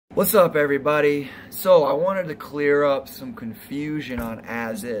What's up, everybody? So I wanted to clear up some confusion on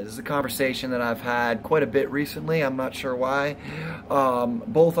as is. This is a conversation that I've had quite a bit recently. I'm not sure why,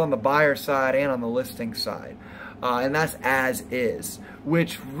 both on the buyer side and on the listing side. And that's as is,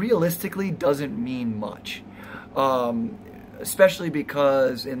 which realistically doesn't mean much. Especially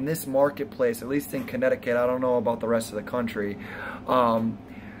because in this marketplace, at least in Connecticut, I don't know about the rest of the country,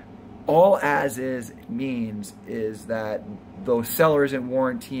 all as is means is that the seller isn't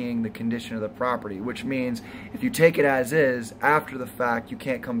warrantying the condition of the property, which means if you take it as is, after the fact, you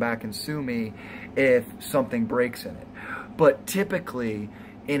can't come back and sue me if something breaks in it. But typically,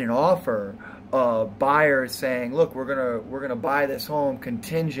 in an offer, a buyer is saying, look, we're gonna buy this home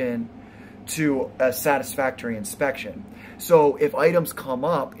contingent to a satisfactory inspection. So if items come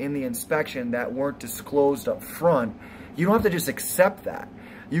up in the inspection that weren't disclosed up front, you don't have to just accept that.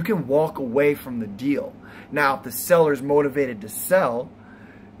 You can walk away from the deal. Now, if the seller's motivated to sell,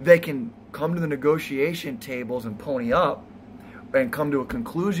 they can come to the negotiation tables and pony up and come to a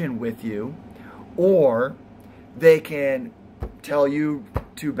conclusion with you, or they can tell you,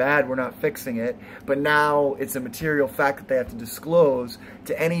 too bad, we're not fixing it, but now it's a material fact that they have to disclose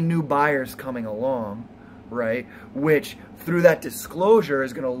to any new buyers coming along, right? Which, through that disclosure,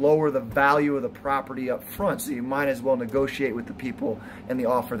 is going to lower the value of the property up front. So you might as well negotiate with the people in the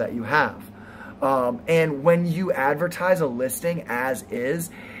offer that you have. And when you advertise a listing as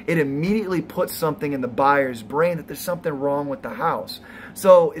is, it immediately puts something in the buyer's brain that there's something wrong with the house.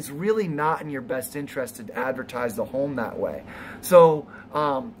 So it's really not in your best interest to advertise the home that way. So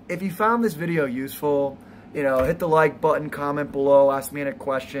if you found this video useful, hit the like button, comment below, ask me any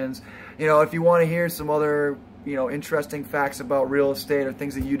questions. If you want to hear some other, interesting facts about real estate or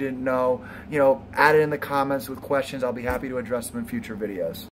things that you didn't know, add it in the comments with questions. I'll be happy to address them in future videos.